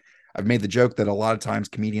performing, is I've made the joke that a lot of times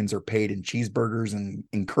comedians are paid in cheeseburgers and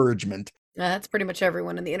encouragement. That's pretty much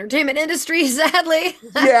everyone in the entertainment industry, sadly.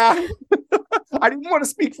 Yeah. I didn't want to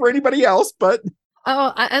speak for anybody else, but.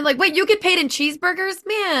 Oh, I'm like, wait, you get paid in cheeseburgers?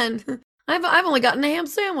 Man, I've only gotten a ham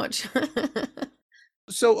sandwich.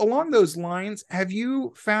 So along those lines, have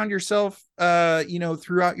you found yourself,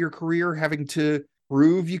 throughout your career having to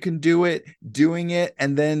prove you can do it, doing it,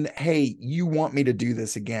 and then, hey, you want me to do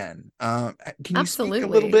this again? Can you speak a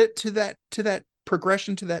little bit to that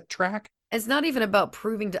progression, to that track? It's not even about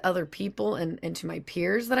proving to other people and to my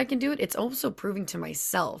peers that I can do it. It's also proving to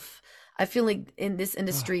myself. I feel like in this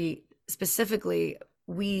industry specifically,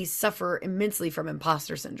 we suffer immensely from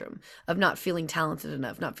imposter syndrome of not feeling talented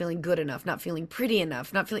enough, not feeling good enough, not feeling pretty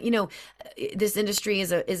enough, not feeling, this industry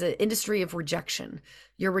is an industry of rejection.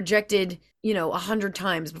 You're rejected, 100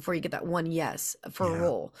 times before you get that one yes for a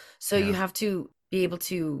role. So you have to be able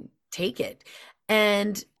to take it.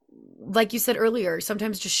 And like you said earlier,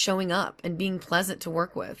 sometimes just showing up and being pleasant to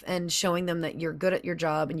work with and showing them that you're good at your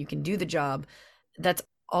job and you can do the job. That's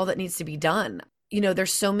all that needs to be done.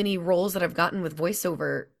 There's so many roles that I've gotten with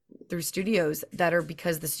voiceover through studios that are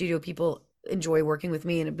because the studio people enjoy working with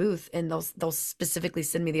me in a booth, and they'll specifically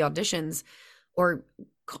send me the auditions or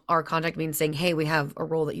contact me and saying, hey, we have a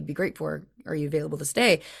role that you'd be great for. Are you available to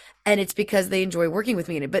stay? And it's because they enjoy working with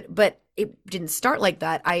me in it. But it didn't start like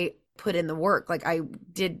that. I put in the work. Like I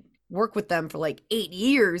did work with them for like 8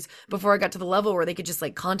 years before I got to the level where they could just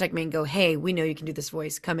like contact me and go, hey, we know you can do this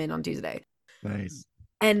voice. Come in on Tuesday. Nice.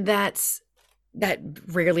 And that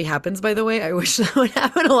rarely happens, by the way. I wish that would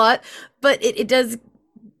happen a lot, but it does.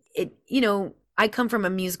 I come from a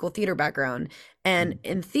musical theater background, and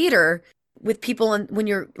in theater with people, when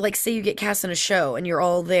you're like, say you get cast in a show and you're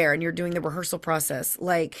all there and you're doing the rehearsal process,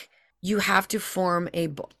 like you have to form a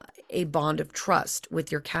bond of trust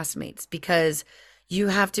with your castmates, because you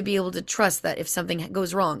have to be able to trust that if something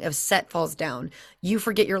goes wrong, if set falls down, you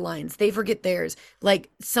forget your lines, they forget theirs, like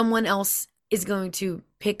someone else is going to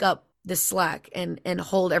pick up the slack and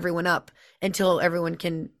hold everyone up until everyone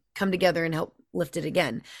can come together and help lift it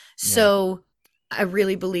again. So I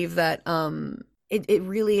really believe that it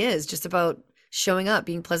really is just about showing up,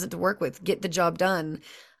 being pleasant to work with, get the job done.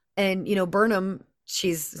 And Burnham,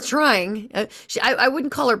 she's trying. I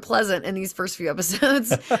wouldn't call her pleasant in these first few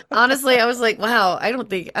episodes. Honestly, I was like, wow, I don't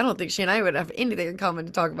think she and I would have anything in common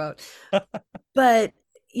to talk about. But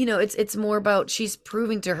it's more about, she's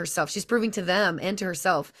proving to herself, she's proving to them and to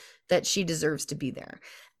herself that she deserves to be there.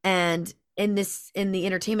 And in the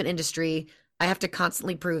entertainment industry, I have to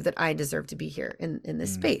constantly prove that I deserve to be here in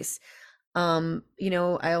this space. I'll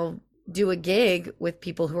do a gig with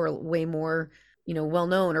people who are way more, well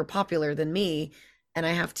known or popular than me, and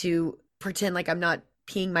I have to pretend like I'm not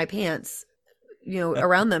peeing my pants,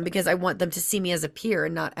 around them, because I want them to see me as a peer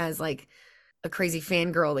and not as like a crazy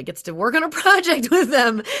fangirl that gets to work on a project with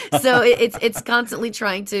them. So it's constantly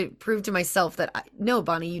trying to prove to myself that no,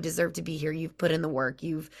 Bonnie, you deserve to be here. You've put in the work.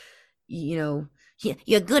 You're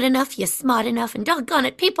good enough. You're smart enough, and doggone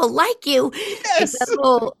it, people like you. Yes.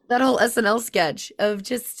 That whole SNL sketch of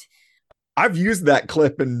just. I've used that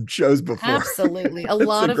clip in shows before. Absolutely, a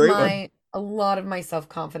lot of my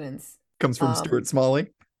self-confidence comes from Stuart Smalley.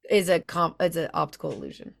 Is an optical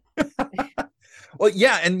illusion. Well,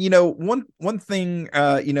 yeah, and one thing,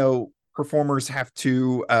 performers have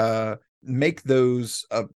to make those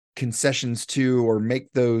concessions to, or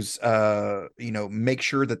make those, make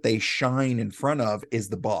sure that they shine in front of, is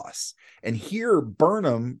the boss. And here,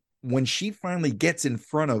 Burnham, when she finally gets in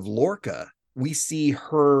front of Lorca, we see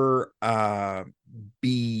her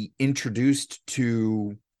be introduced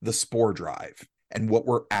to the spore drive and what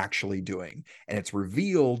we're actually doing. And it's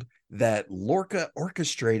revealed that Lorca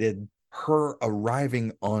orchestrated her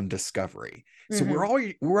arriving on Discovery. So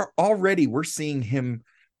Mhm. we're seeing him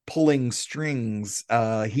pulling strings.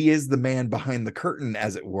 He is the man behind the curtain,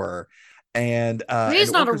 as it were. And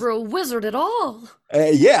He's not a Orca's, real wizard at all.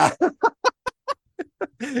 yeah,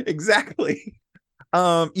 exactly.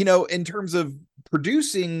 In terms of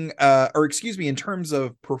producing, or excuse me, in terms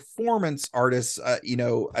of performance artists,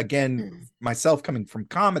 again, myself coming from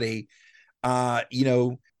comedy,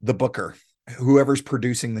 the booker, whoever's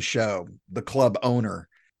producing the show, the club owner,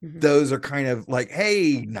 Mhm. those are kind of like,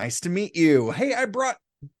 hey, nice to meet you. Hey, I brought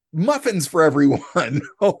muffins for everyone,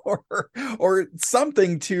 or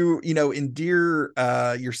something to, endear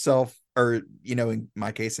yourself, or, in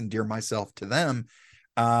my case, endear myself to them,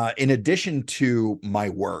 in addition to my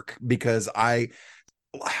work, because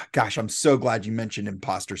gosh, I'm so glad you mentioned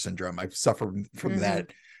imposter syndrome. I've suffered from Mhm. that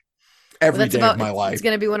Well, every that's day of about my it's life.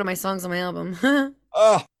 gonna be one of my songs on my album.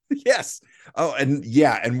 Oh, yes. Oh, and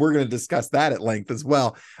yeah, and we're going to discuss that at length as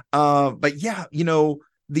well. But yeah,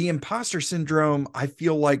 the imposter syndrome, I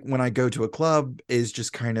feel like when I go to a club is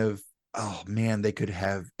just kind of, oh man, they could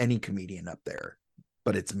have any comedian up there,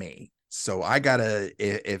 but it's me. So I gotta,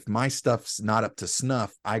 if my stuff's not up to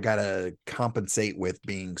snuff, I gotta compensate with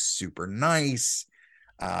being super nice,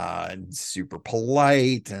 and super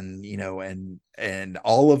polite, and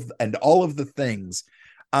all of the things.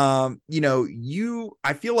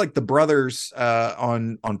 I feel like the brothers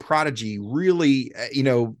on Prodigy really,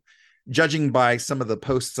 judging by some of the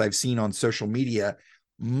posts I've seen on social media,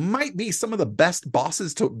 might be some of the best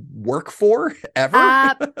bosses to work for ever.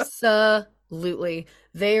 Absolutely.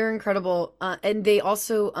 They are incredible. And they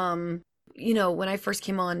also, when I first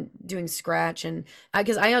came on doing Scratch, and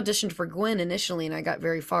because I auditioned for Gwen initially and I got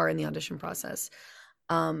very far in the audition process.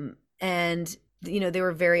 And they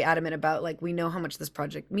were very adamant about, like, we know how much this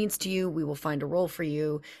project means to you. We will find a role for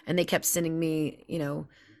you. And they kept sending me,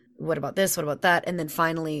 what about this? What about that? And then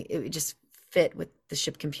finally it just fit with the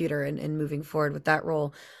ship computer, and moving forward with that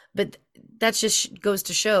role. But that just goes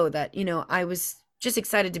to show that, I was just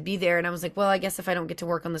excited to be there. And I was like, well, I guess if I don't get to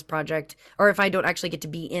work on this project, or if I don't actually get to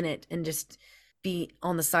be in it and just be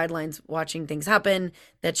on the sidelines watching things happen,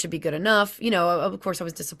 that should be good enough. Of course I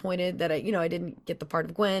was disappointed that I didn't get the part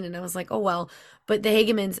of Gwen, and I was like, oh well. But the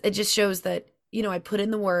Hagemans, it just shows that, I put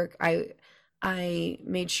in the work. I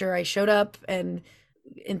made sure I showed up, and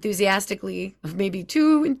enthusiastically, maybe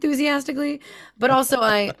too enthusiastically, but also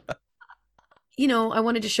I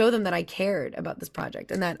wanted to show them that I cared about this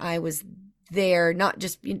project and that I was there, not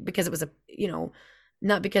just because it was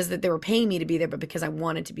not because that they were paying me to be there, but because I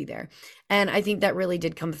wanted to be there. And I think that really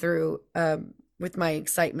did come through, with my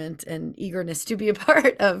excitement and eagerness to be a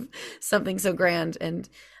part of something so grand. And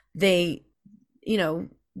they,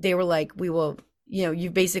 they were like, we will,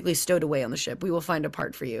 you've basically stowed away on the ship. We will find a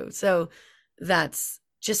part for you. So that's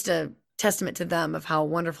just a testament to them of how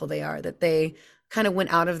wonderful they are, that they kind of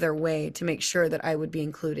went out of their way to make sure that I would be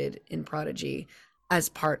included in Prodigy as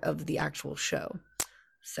part of the actual show.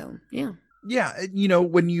 So, yeah. Yeah,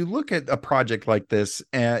 when you look at a project like this,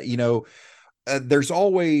 there's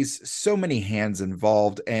always so many hands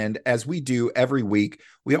involved, and as we do every week,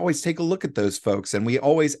 we always take a look at those folks, and we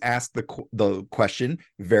always ask the question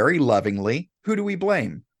very lovingly: who do we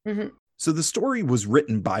blame? Mm-hmm. So the story was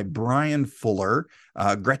written by Brian Fuller,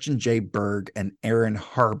 Gretchen J. Berg, and Aaron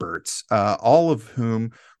Harberts, all of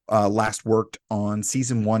whom last worked on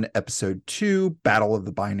season 1, episode 2, Battle of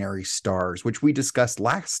the Binary Stars, which we discussed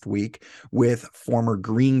last week with former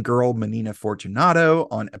Green Girl Menina Fortunato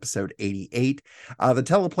on episode 88. The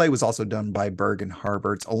teleplay was also done by Berg and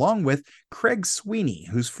Harberts, along with Craig Sweeney,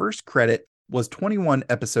 whose first credit was 21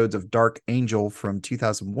 episodes of Dark Angel from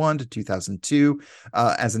 2001 to 2002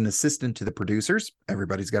 as an assistant to the producers.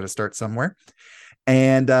 Everybody's got to start somewhere.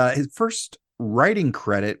 And his first writing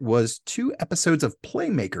credit was 2 episodes of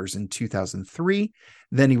Playmakers in 2003.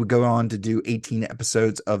 Then he would go on to do 18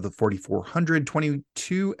 episodes of the 4400,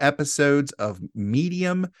 22 episodes of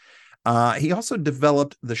Medium. He also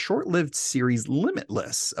developed the short-lived series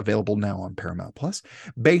Limitless, available now on Paramount Plus,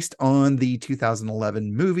 based on the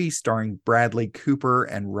 2011 movie starring Bradley Cooper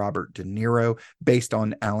and Robert De Niro, based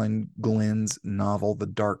on Alan Glynn's novel The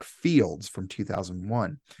Dark Fields from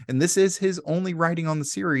 2001. And this is his only writing on the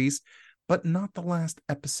series, but not the last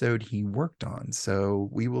episode he worked on, so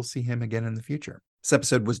we will see him again in the future. This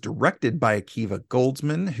episode was directed by Akiva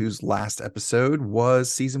Goldsman, whose last episode was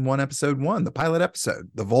season 1, episode 1, the pilot episode,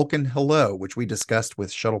 The Vulcan Hello, which we discussed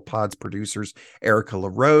with Shuttlepod's producers Erica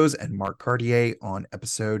LaRose and Mark Cartier on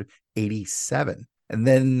episode 87. And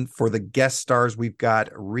then for the guest stars, we've got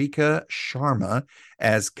Rika Sharma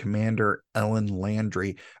as Commander Ellen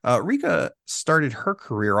Landry. Rika started her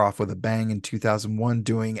career off with a bang in 2001,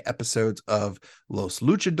 doing episodes of Los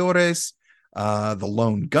Luchadores, The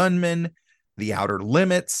Lone Gunman, The Outer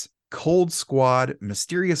Limits, Cold Squad,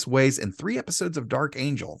 Mysterious Ways, and 3 episodes of Dark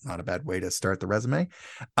Angel. Not a bad way to start the resume.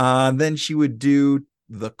 Then she would do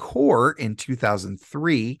The Core in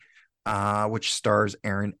 2003, which stars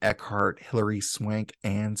Aaron Eckhart, Hilary Swank,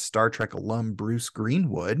 and Star Trek alum Bruce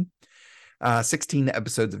Greenwood. 16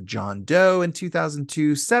 episodes of John Doe in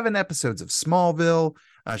 2002, 7 episodes of Smallville.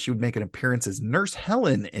 She would make an appearance as Nurse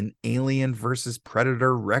Helen in Alien vs.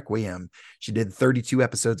 Predator Requiem. She did 32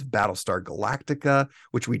 episodes of Battlestar Galactica,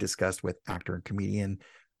 which we discussed with actor and comedian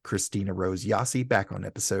Christina Rose Yassi back on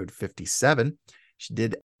episode 57. She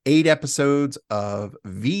did 8 episodes of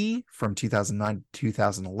V from 2009 to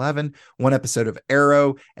 2011, 1 episode of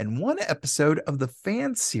Arrow, and 1 episode of the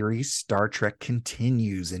fan series Star Trek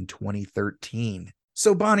Continues in 2013.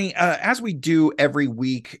 So, Bonnie, as we do every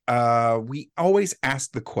week, we always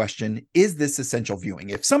ask the question, is this essential viewing?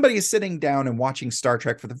 If somebody is sitting down and watching Star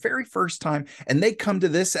Trek for the very first time and they come to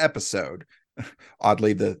this episode,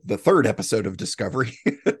 oddly, the 3rd episode of Discovery,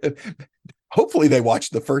 hopefully they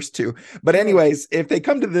watched the first 2. But anyways, if they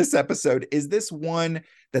come to this episode, is this one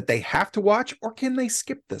that they have to watch, or can they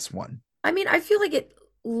skip this one? I mean, I feel like it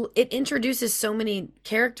introduces so many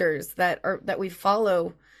characters that we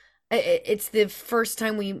follow. It's the first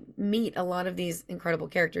time we meet a lot of these incredible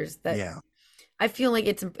characters that I feel like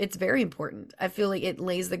it's very important. I feel like it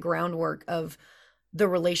lays the groundwork of the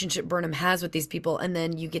relationship Burnham has with these people, and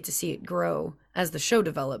then you get to see it grow as the show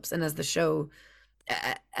develops and as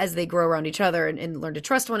they grow around each other and learn to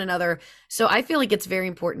trust one another. So I feel like it's very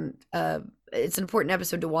important. It's an important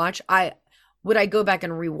episode to watch. Would I go back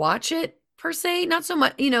and rewatch it per se? Not so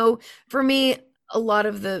much. For me, a lot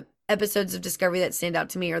of the episodes of Discovery that stand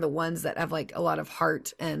out to me are the ones that have like a lot of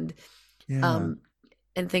heart and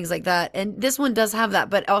things like that. And this one does have that,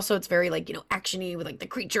 but also it's very like, actiony with like the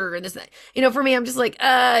creature and this, for me, I'm just like,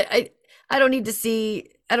 I don't need to see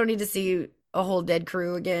a whole dead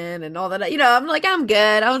crew again and all that. I'm like, I'm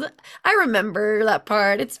good. I remember that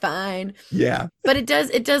part. It's fine. Yeah. But it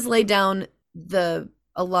does lay down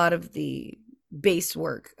a lot of the base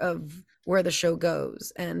work of where the show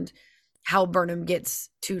goes and how Burnham gets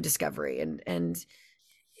to Discovery. And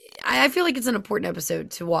I feel like it's an important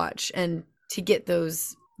episode to watch and to get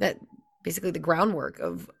that basically the groundwork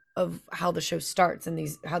of how the show starts and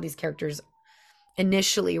how these characters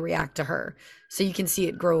initially react to her. So you can see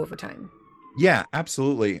it grow over time. Yeah,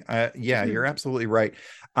 absolutely. You're absolutely right.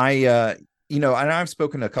 And I've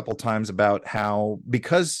spoken a couple times about how,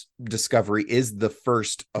 because Discovery is the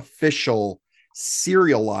first official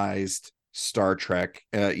serialized Star Trek,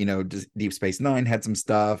 Deep Space Nine had some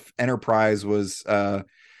stuff. Enterprise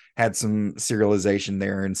had some serialization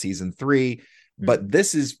there in season 3, but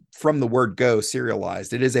this is, from the word go,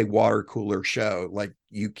 serialized. It is a water cooler show. Like,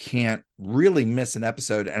 you can't really miss an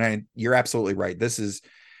episode. And you're absolutely right. This is,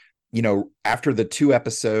 after the 2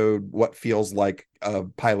 episode, what feels like a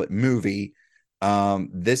pilot movie,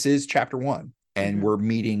 this is chapter 1, and we're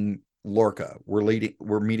meeting Lorca, we're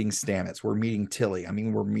meeting Stamets, we're meeting Tilly. I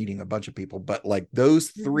mean, we're meeting a bunch of people, but like those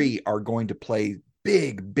 3 are going to play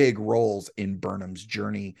big roles in Burnham's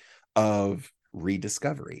journey of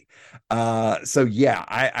rediscovery. So yeah,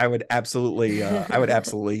 I would absolutely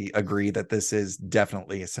agree that this is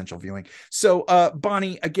definitely essential viewing. So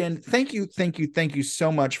Bonnie, again, thank you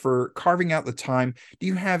so much for carving out the time. Do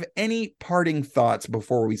you have any parting thoughts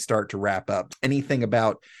before we start to wrap up? Anything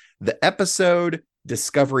about the episode,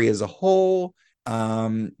 Discovery as a whole,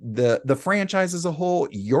 the franchise as a whole,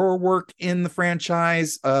 your work in the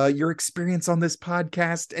franchise, your experience on this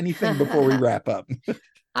podcast, anything before we wrap up?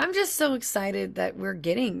 I'm just so excited that we're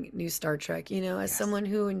getting new Star Trek, as someone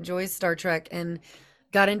who enjoys Star Trek and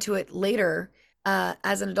got into it later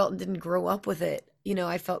as an adult and didn't grow up with it.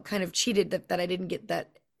 I felt kind of cheated that I didn't get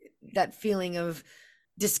that feeling of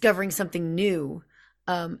discovering something new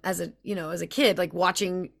as a kid, like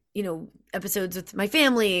watching episodes with my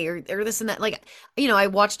family or this and that. Like, I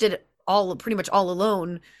watched it pretty much all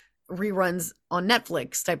alone, reruns on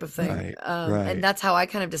Netflix type of thing. Right. And that's how I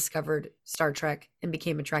kind of discovered Star Trek and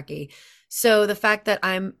became a Trekkie. So the fact that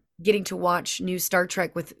I'm getting to watch new Star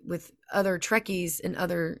Trek with other Trekkies and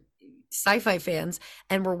other sci-fi fans,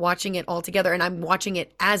 and we're watching it all together, and I'm watching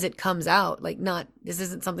it as it comes out, like, this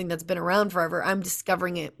isn't something that's been around forever. I'm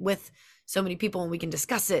discovering it with so many people, and we can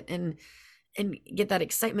discuss it and get that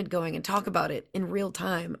excitement going and talk about it in real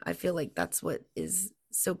time. I feel like that's what is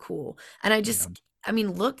so cool. And I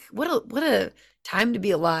mean, look, what a time to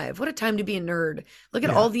be alive. What a time to be a nerd. Look at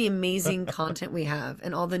Yeah. all the amazing content we have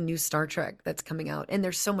and all the new Star Trek that's coming out. And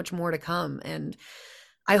there's so much more to come. And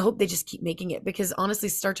I hope they just keep making it, because honestly,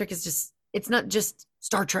 Star Trek is just, it's not just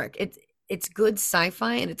Star Trek. It's good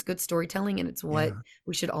sci-fi and it's good storytelling, and it's what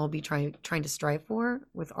we should all be trying to strive for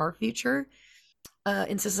with our future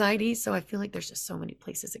in society. So I feel like there's just so many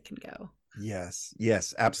places it can go. Yes,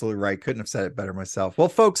 absolutely right. Couldn't have said it better myself. Well,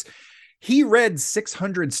 folks, he read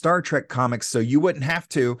 600 Star Trek comics, so you wouldn't have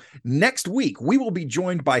to. Next week, we will be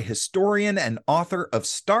joined by historian and author of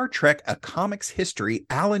Star Trek: A Comic's History,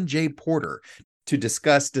 Alan J. Porter, to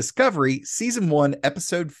discuss Discovery Season 1,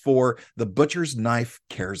 Episode 4, The Butcher's Knife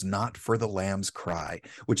Cares Not for the Lamb's Cry,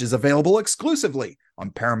 which is available exclusively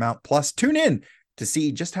on Paramount Plus. Tune in to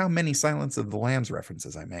see just how many Silence of the Lambs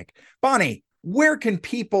references I make. Bonnie, where can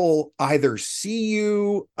people either see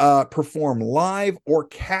you perform live or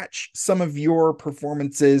catch some of your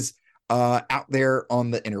performances out there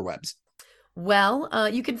on the interwebs? Well,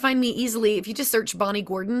 you can find me easily if you just search Bonnie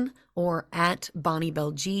Gordon or at Bonnie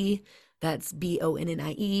Bell G. That's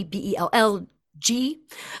BonnieBellG.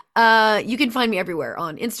 You can find me everywhere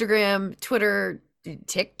on Instagram, Twitter,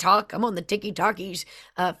 TikTok. I'm on the TikTokies,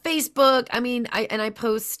 Facebook. I mean, I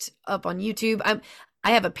post up on YouTube.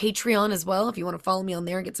 I have a Patreon as well, if you want to follow me on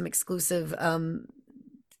there and get some exclusive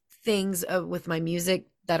things with my music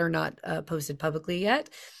that are not posted publicly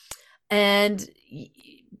yet. And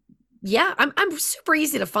yeah, I'm super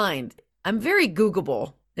easy to find. I'm very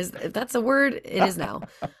Googleable. If that's a word, it is now.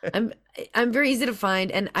 I'm very easy to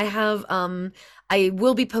find, and I have I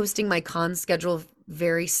will be posting my con schedule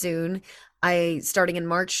very soon. Starting in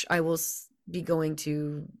March, I will be going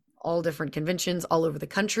to all different conventions all over the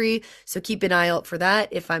country. So keep an eye out for that.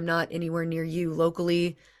 If I'm not anywhere near you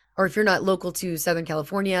locally, or if you're not local to Southern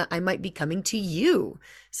California, I might be coming to you.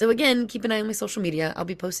 So again, keep an eye on my social media. I'll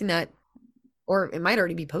be posting that, or it might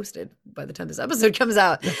already be posted by the time this episode comes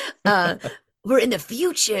out. We're in the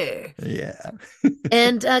future. Yeah.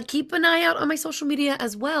 And keep an eye out on my social media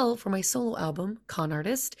as well for my solo album, Con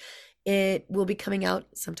Artist. It will be coming out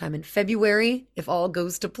sometime in February, if all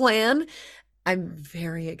goes to plan. I'm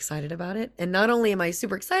very excited about it. And not only am I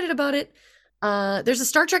super excited about it, there's a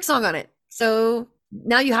Star Trek song on it. So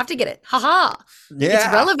now you have to get it. Haha. Yeah. It's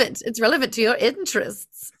relevant. It's relevant to your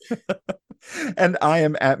interests. And I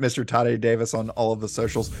am at Mr. Tade Davis on all of the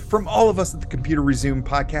socials. From all of us at the Computer Resume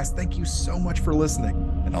podcast, thank you so much for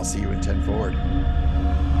listening. And I'll see you in 10 Forward.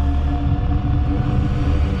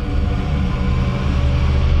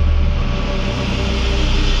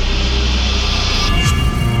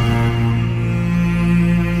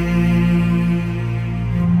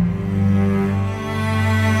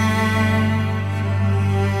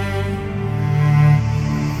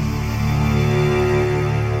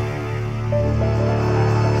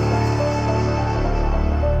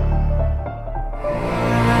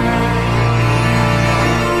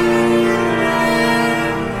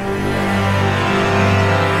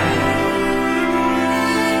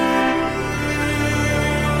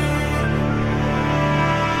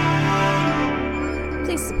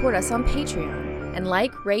 Support us on Patreon and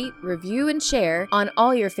like, rate, review, and share on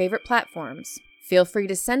all your favorite platforms. Feel free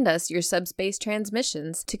to send us your subspace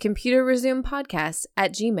transmissions to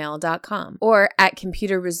computerresumepodcast@gmail.com or at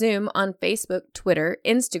Computer Resume on Facebook, Twitter,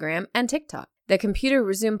 Instagram, and TikTok. The Computer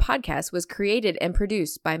Resume podcast was created and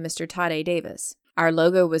produced by Mr. Tade Davis. Our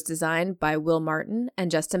logo was designed by Will Martin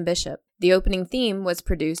and Justin Bishop. The opening theme was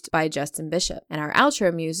produced by Justin Bishop, and our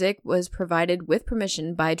outro music was provided with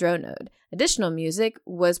permission by Dronode. Additional music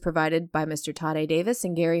was provided by Mr. Tade Davis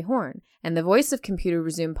and Gary Horn, and the voice of Computer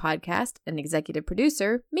Resume podcast and executive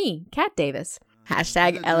producer, me, Kat Davis. #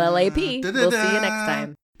 LLAP. We'll see you next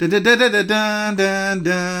time. Going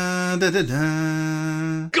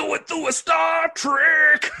through a Star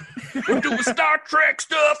Trek. We're doing Star Trek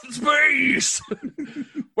stuff in space.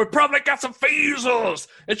 We probably got some phasers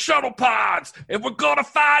and shuttle pods, and we're gonna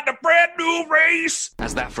find a brand new race.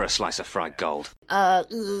 How's that for a slice of fried gold?